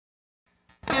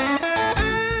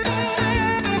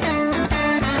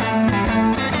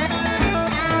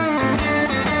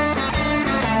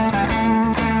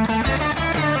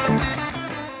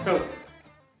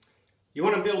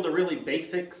want to build a really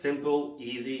basic, simple,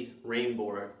 easy rain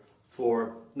board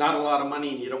for not a lot of money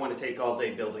and you don't want to take all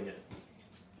day building it.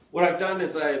 What I've done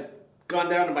is I've gone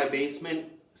down to my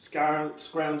basement,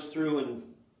 scrounged through and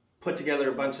put together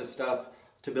a bunch of stuff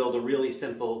to build a really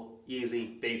simple, easy,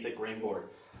 basic rain board.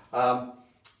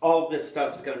 All of this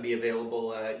stuff is going to be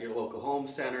available at your local home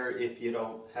center if you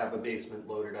don't have a basement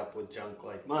loaded up with junk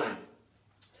like mine.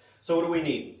 So what do we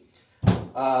need?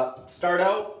 Start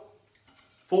out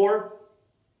 5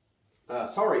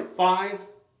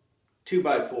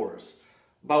 2x4s,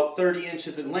 about 30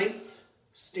 inches in length,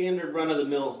 standard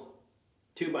run-of-the-mill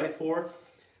 2x4,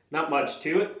 not much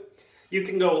to it. You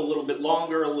can go a little bit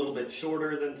longer, a little bit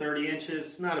shorter than 30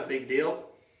 inches, not a big deal.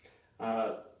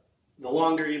 The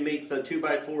longer you make the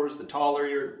 2x4s, the taller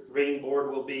your rain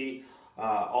board will be.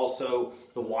 Also,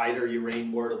 the wider your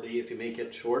rain board will be. If you make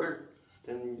it shorter,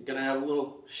 then you're going to have a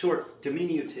little short,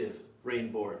 diminutive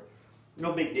rain board.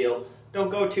 No big deal. Don't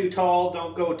go too tall,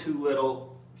 don't go too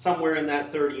little. Somewhere in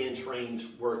that 30-inch range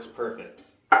works perfect.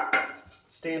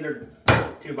 Standard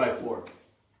 2x4.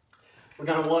 We're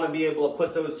going to want to be able to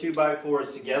put those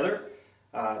 2x4s together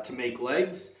to make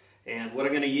legs. And what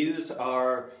I'm going to use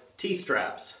are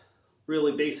T-straps.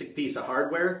 Really basic piece of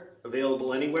hardware,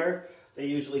 available anywhere. They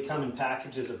usually come in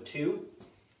packages of 2.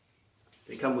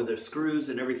 They come with their screws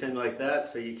and everything like that,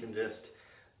 so you can just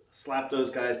slap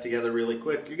those guys together really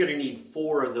quick. You're going to need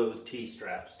 4 of those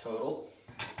T-straps total.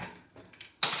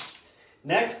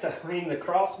 Next, to hang the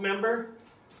cross member,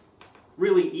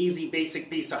 really easy basic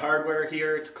piece of hardware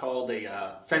here. It's called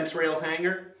a fence rail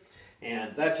hanger,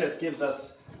 and that just gives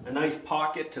us a nice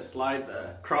pocket to slide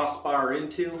the crossbar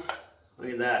into. Look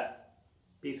at that.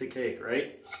 Piece of cake,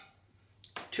 right?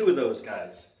 2 of those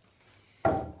guys.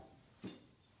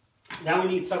 Now we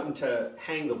need something to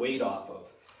hang the weight off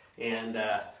of. And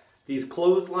these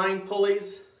clothesline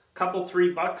pulleys, couple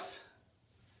 $3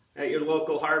 at your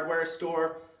local hardware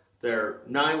store. They're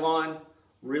nylon,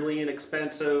 really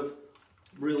inexpensive,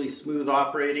 really smooth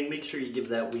operating. Make sure you give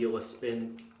that wheel a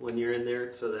spin when you're in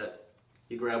there so that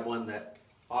you grab one that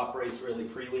operates really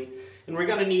freely. And we're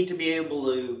going to need to be able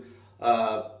to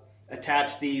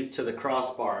attach these to the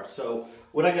crossbar. So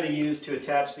what I'm going to use to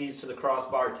attach these to the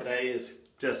crossbar today is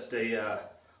just a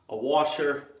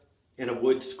washer and a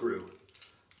wood screw.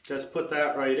 Just put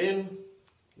that right in.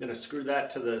 I'm going to screw that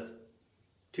to the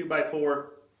 2x4.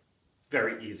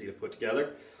 Very easy to put together.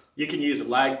 You can use a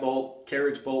lag bolt,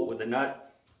 carriage bolt with a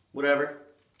nut, whatever.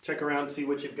 Check around and see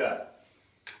what you've got.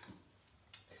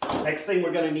 Next thing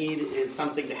we're going to need is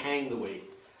something to hang the weight.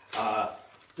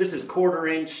 This is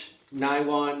 1/4 inch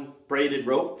nylon braided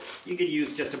rope. You could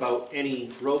use just about any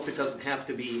rope. It doesn't have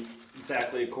to be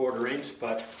exactly 1/4 inch,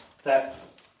 but that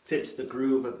fits the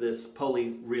groove of this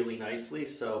pulley really nicely,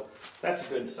 so that's a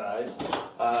good size.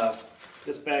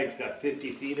 This bag's got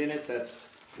 50 feet in it. That's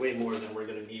way more than we're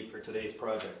going to need for today's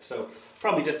project. So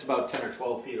probably just about 10 or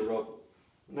 12 feet of rope.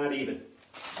 Not even.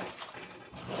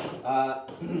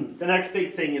 The next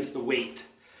big thing is the weight.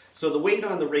 So the weight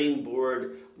on the rain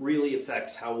board really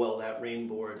affects how well that rain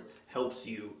board helps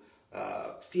you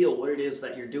feel what it is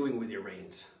that you're doing with your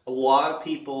reins. A lot of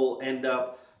people end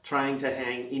up trying to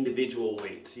hang individual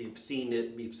weights. You've seen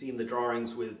it, you've seen the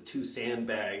drawings with 2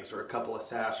 sandbags or a couple of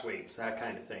sash weights, that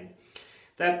kind of thing.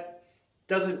 That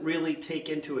doesn't really take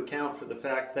into account for the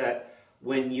fact that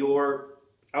when you're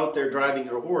out there driving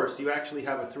your horse, you actually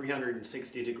have a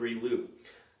 360-degree loop.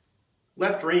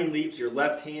 Left rein leaves your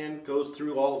left hand, goes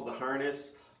through all of the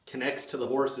harness, connects to the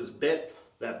horse's bit.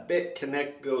 That bit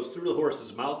goes through the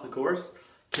horse's mouth, of course,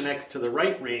 connects to the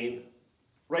right rein.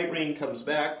 Right rein comes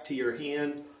back to your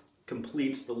hand,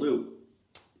 completes the loop.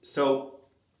 So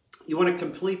you want to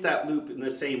complete that loop in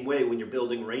the same way when you're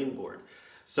building a rain board.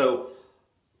 So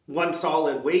one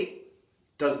solid weight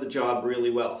does the job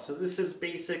really well. So this is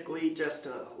basically just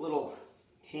a little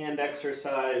hand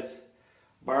exercise,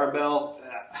 barbell.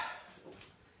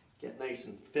 Get nice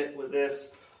and fit with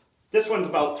this. This one's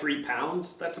about 3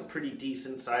 pounds. That's a pretty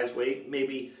decent size weight.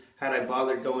 Maybe had I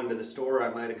bothered going to the store, I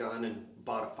might have gone and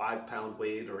bought a 5-pound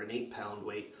weight or an 8-pound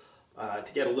weight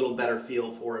to get a little better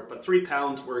feel for it. But 3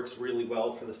 pounds works really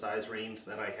well for the size reins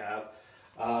that I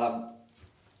have.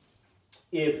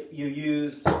 If you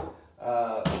use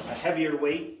a heavier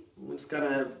weight, it's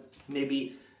gonna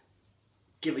maybe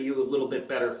give you a little bit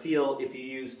better feel. If you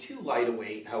use too light a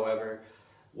weight, however,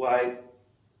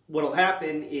 what'll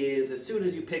happen is as soon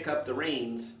as you pick up the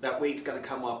reins, that weight's going to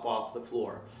come up off the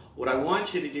floor. What I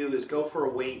want you to do is go for a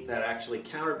weight that actually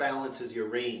counterbalances your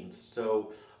reins.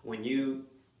 So when you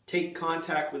take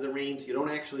contact with the reins, you don't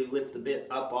actually lift the bit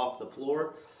up off the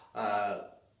floor,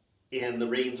 and the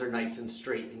reins are nice and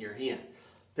straight in your hand.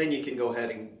 then you can go ahead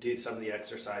and do some of the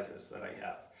exercises that I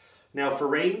have. Now for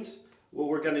reins, what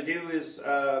we're going to do is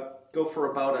go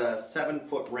for about a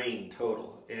 7-foot rein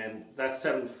total, and that's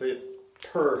 7 foot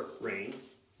per rein.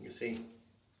 You see,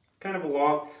 kind of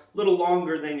a little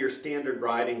longer than your standard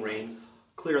riding rein.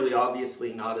 Clearly,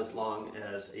 obviously not as long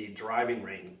as a driving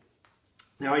rein.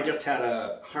 Now I just had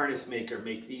a harness maker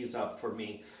make these up for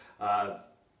me.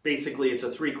 Basically it's a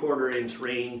 3/4 inch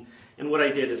rein, and what I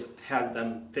did is had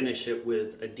them finish it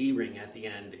with a D-ring at the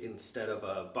end instead of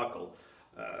a buckle.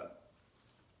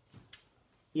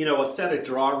 You know, a set of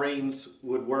draw reins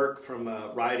would work from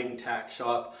a riding tack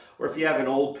shop, or if you have an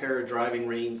old pair of driving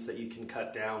reins that you can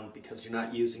cut down because you're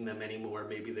not using them anymore,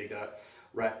 maybe they got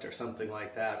wrecked or something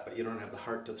like that, but you don't have the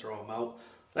heart to throw them out.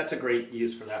 That's a great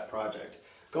use for that project.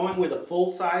 Going with a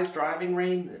full-size driving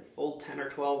rein, full 10 or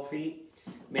 12 feet,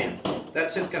 man,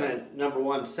 that's just going to, number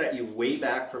one, set you way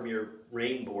back from your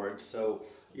rein board, so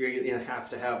you're going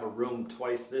to have a room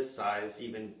twice this size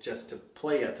even just to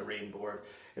play at the rein board.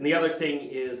 And the other thing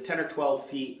is 10 or 12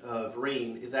 feet of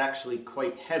rein is actually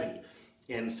quite heavy,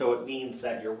 and so it means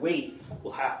that your weight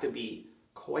will have to be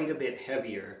quite a bit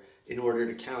heavier in order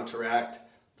to counteract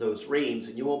those reins,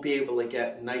 and you won't be able to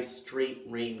get nice straight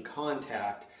rein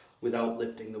contact without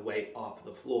lifting the weight off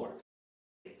the floor.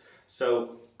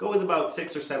 So go with about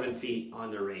 6 or 7 feet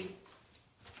on the rein.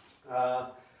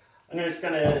 I'm just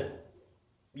going to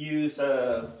use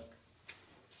a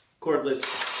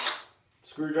cordless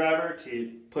screwdriver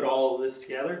to put all of this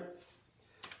together.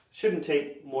 Shouldn't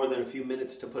take more than a few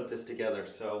minutes to put this together,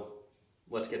 so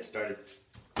let's get started.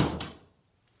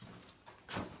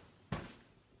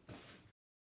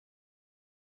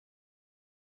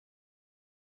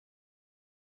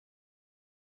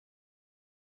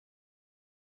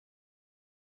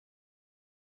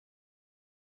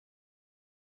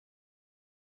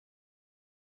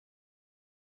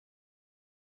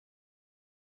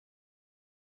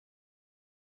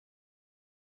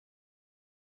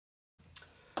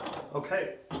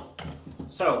 Okay,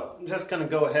 so I'm just going to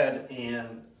go ahead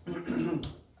and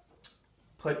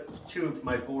put 2 of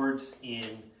my boards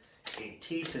in a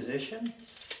T position.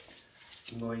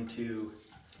 I'm going to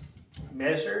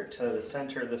measure to the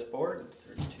center of this board,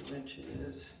 32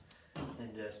 inches,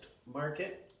 and just mark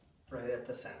it right at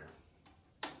the center.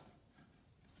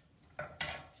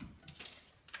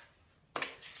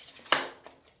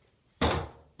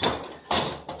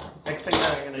 Next thing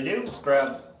that I'm going to do is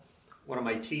grab one of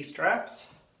my T-straps,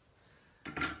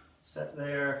 set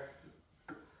there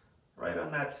right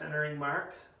on that centering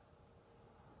mark.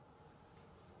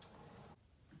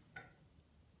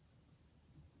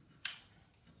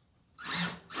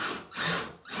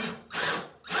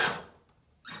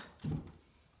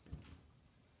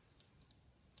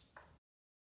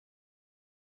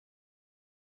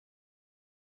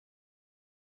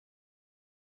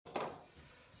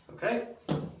 Okay,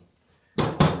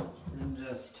 and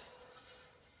just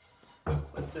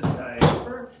flip this guy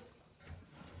over.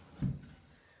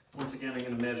 Once again, I'm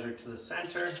going to measure to the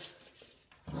center,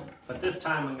 but this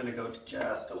time I'm going to go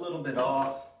just a little bit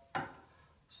off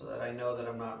so that I know that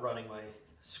I'm not running my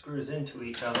screws into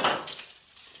each other.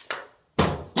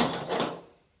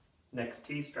 Next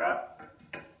T-strap.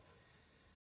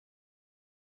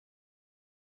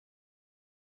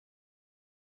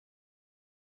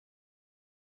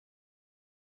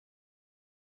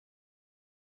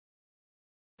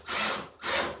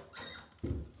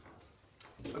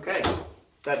 Okay,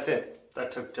 that's it.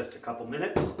 That took just a couple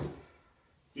minutes.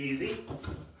 Easy.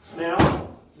 Now,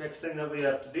 next thing that we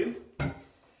have to do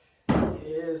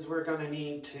is we're going to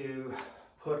need to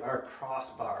put our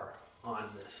crossbar on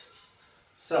this.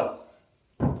 So,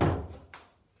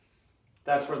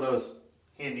 that's where those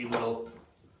handy little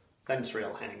fence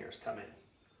rail hangers come in.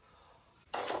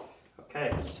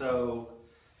 Okay, so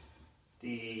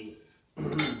the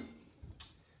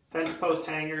fence post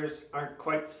hangers aren't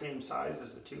quite the same size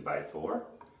as the 2x4.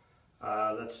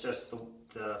 That's just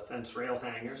the fence rail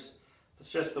hangers.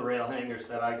 That's just the rail hangers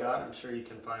that I got. I'm sure you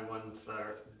can find ones that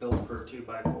are built for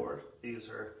 2x4. These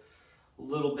are a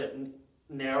little bit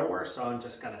narrower, so I'm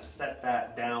just going to set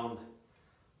that down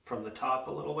from the top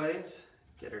a little ways.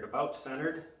 Get it about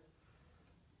centered,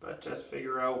 but just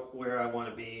figure out where I want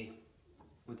to be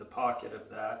with the pocket of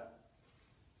that.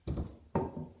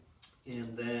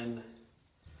 And then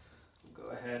go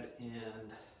ahead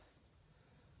and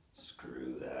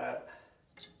screw that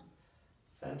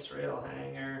fence rail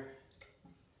hanger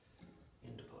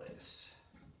into place.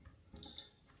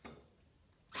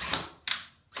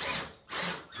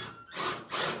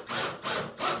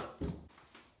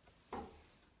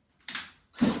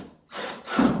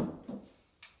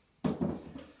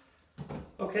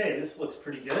 Okay, this looks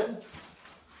pretty good.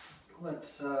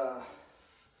 Let's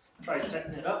try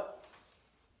setting it up.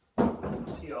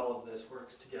 See all of this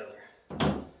works together.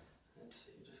 Let's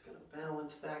see, just going to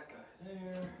balance that guy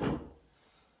there.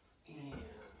 And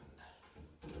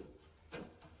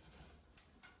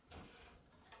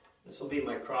this will be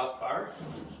my crossbar.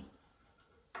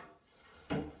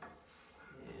 And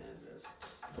just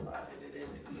slide it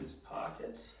into these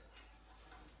pockets.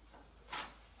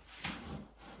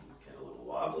 Get a little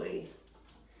wobbly.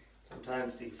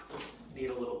 Sometimes these need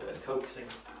a little bit of coaxing.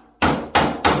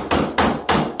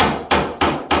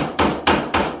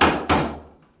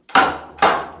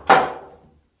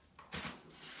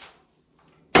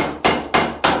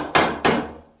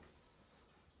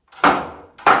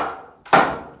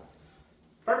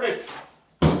 Perfect.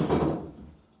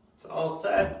 It's all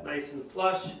set, nice and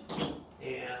flush.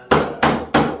 And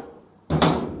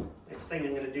next thing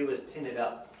I'm going to do is pin it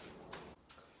up.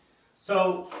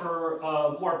 So for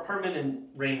a more permanent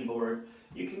rain board,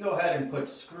 you can go ahead and put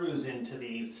screws into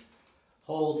these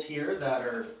holes here that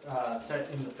are set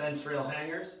in the fence rail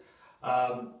hangers.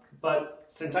 But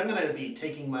since I'm going to be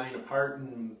taking mine apart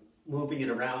and moving it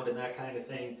around and that kind of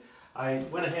thing, I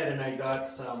went ahead and I got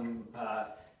some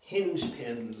hinge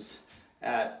pins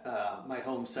at my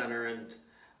home center, and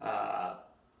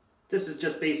this is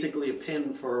just basically a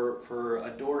pin for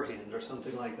a door hinge or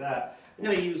something like that. I'm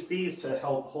going to use these to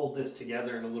help hold this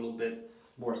together in a little bit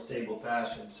more stable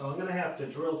fashion. So I'm going to have to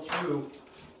drill through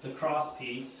the cross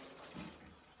piece,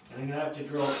 and I'm going to have to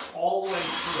drill all the way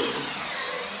through.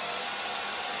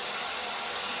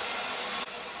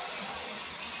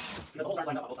 Because the holes aren't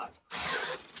lined up on both sides.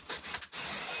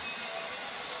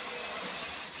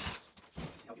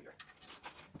 See how deep here.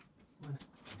 1,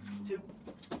 2.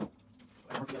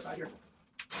 I work the other side here.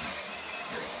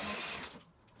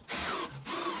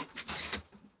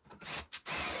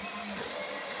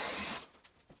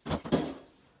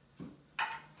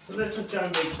 So this is going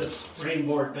to make this rain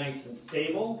board nice and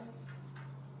stable.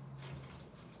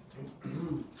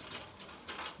 You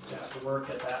have to work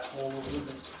at that hole a little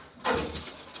bit.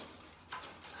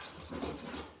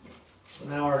 So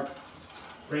now our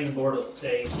rain board will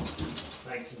stay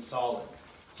nice and solid.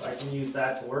 So I can use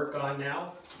that to work on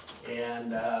now.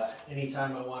 And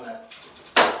anytime I want to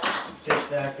take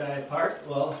that guy apart,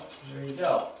 well, there you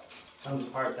go. Comes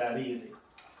apart that easy.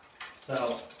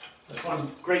 So that's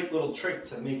one great little trick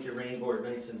to make your rain board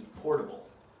nice and portable.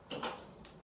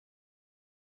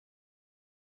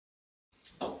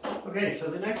 Okay, so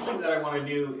the next thing that I want to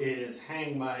do is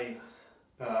hang my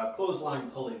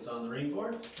clothesline pulleys on the rain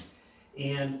board.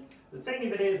 And the thing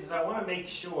of it is I want to make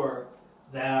sure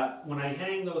that when I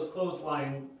hang those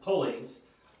clothesline pulleys,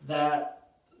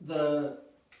 that the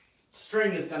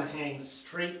string is going to hang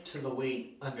straight to the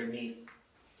weight underneath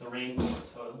the rain board.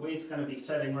 So the weight's going to be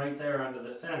setting right there under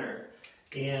the center.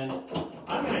 And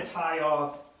I'm going to tie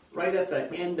off right at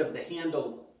the end of the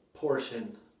handle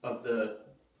portion of the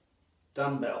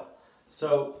dumbbell.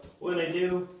 So what I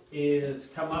do is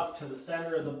come up to the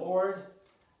center of the board,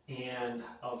 and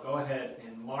I'll go ahead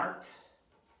and mark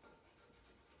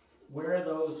where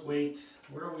those weights,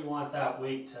 where we want that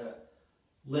weight to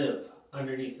live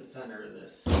underneath the center of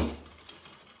this. And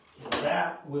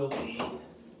that will be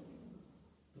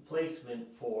the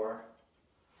placement for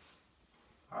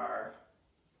our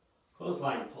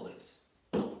clothesline pulleys.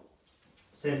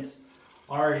 Since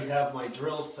I already have my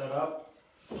drill set up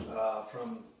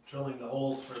from drilling the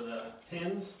holes for the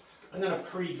pins, I'm going to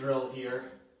pre-drill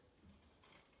here,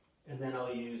 and then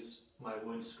I'll use my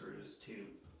wood screws to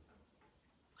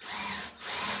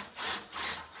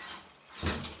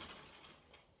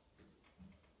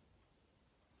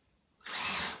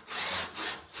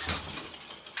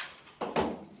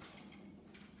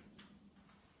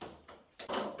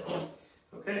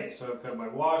Okay, so I've got my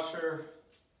washer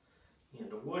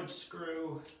and a wood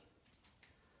screw.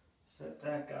 Set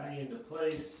that guy into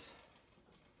place.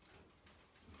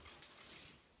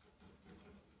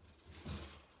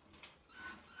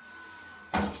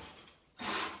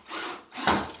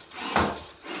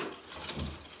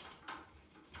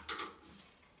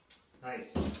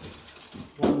 Nice.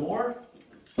 One more.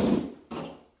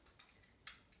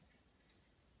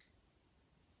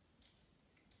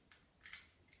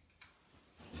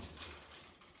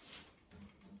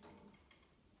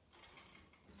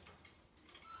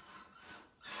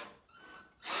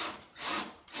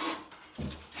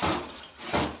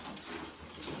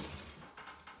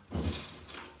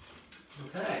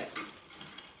 Okay,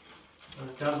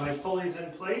 I've got my pulleys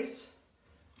in place.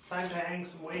 Time to hang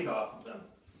some weight off of them.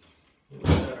 We've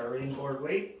got our rain board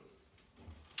weight.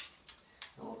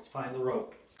 Now let's find the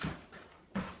rope.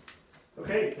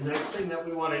 Okay, the next thing that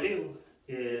we want to do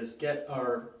is get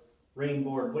our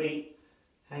reinboard weight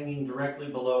hanging directly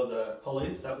below the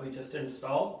pulleys that we just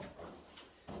installed.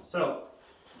 So,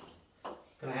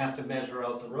 going to have to measure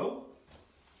out the rope,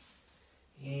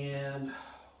 and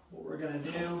what we're going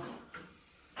to do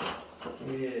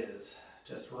is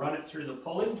just run it through the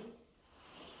pulley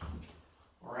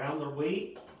around the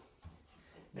weight.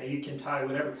 Now you can tie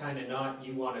whatever kind of knot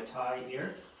you want to tie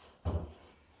here,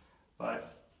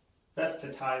 but best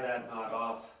to tie that knot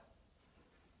off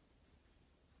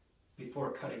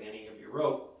before cutting any of your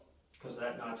rope, because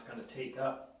that knot's going to take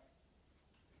up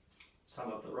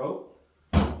some of the rope.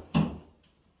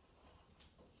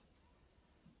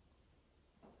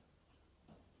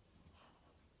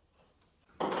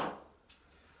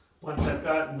 Once I've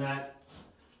gotten that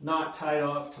knot tied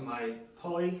off to my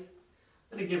pulley,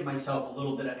 I'm going to give myself a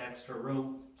little bit of extra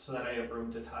room so that I have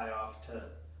room to tie off to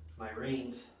my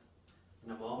reins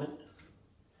in a moment.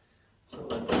 So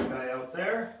let that guy out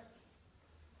there,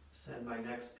 send my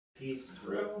next piece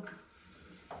through.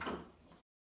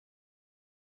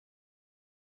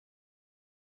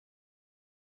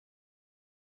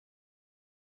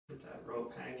 Get that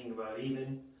rope hanging about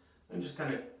even. I'm just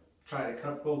going to try to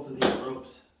cut both of these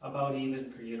ropes about even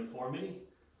for uniformity.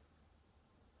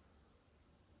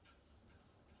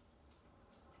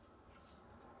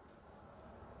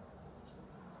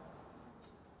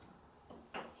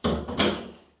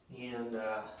 And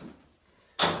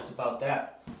that's about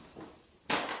that.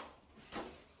 I'm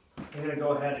going to go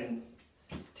ahead and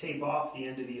tape off the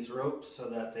end of these ropes so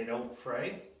that they don't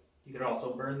fray. You could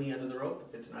also burn the end of the rope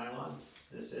if it's nylon.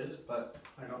 This is, but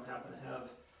I don't happen to have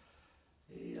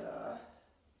a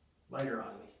lighter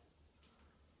on me.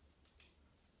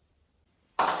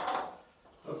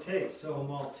 Okay, so I'm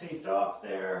all taped off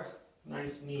there.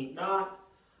 Nice neat knot.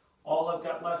 All I've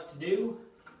got left to do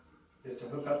is to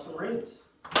hook up some reins.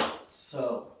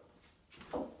 So,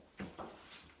 get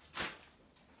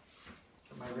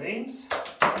my reins.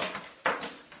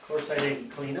 Of course I didn't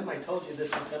clean them. I told you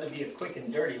this was going to be a quick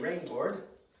and dirty rein board.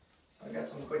 So I got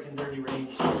some quick and dirty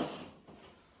reins.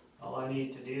 All I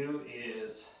need to do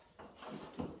is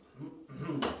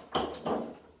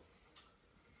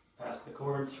pass the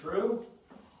cord through.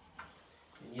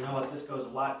 And you know what, this goes a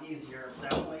lot easier if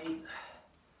that weight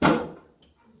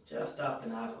is just up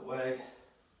and out of the way.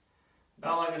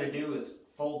 All I'm going to do is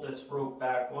fold this rope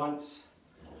back once.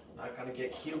 I'm not going to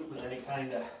get cute with any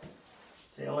kind of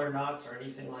sailor knots or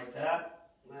anything like that.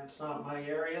 That's not my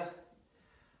area.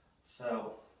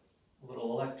 So, a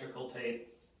little electrical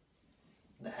tape,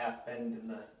 the half bend in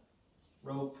the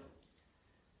rope,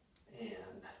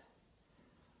 and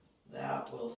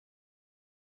that will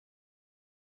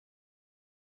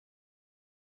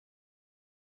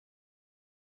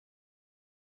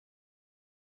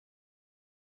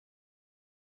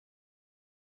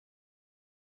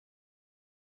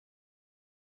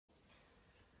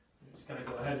I'm just going to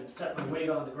go ahead and set my weight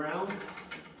on the ground.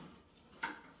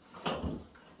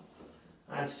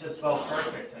 That's just about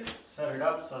perfect. I set it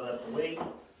up so that the weight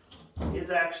is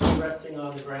actually resting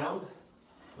on the ground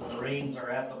when the reins are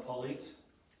at the pulleys.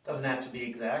 Doesn't have to be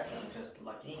exact, I'm just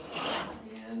lucky.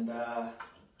 And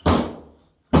look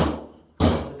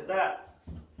at that.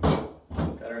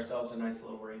 Got ourselves a nice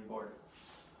little rein board.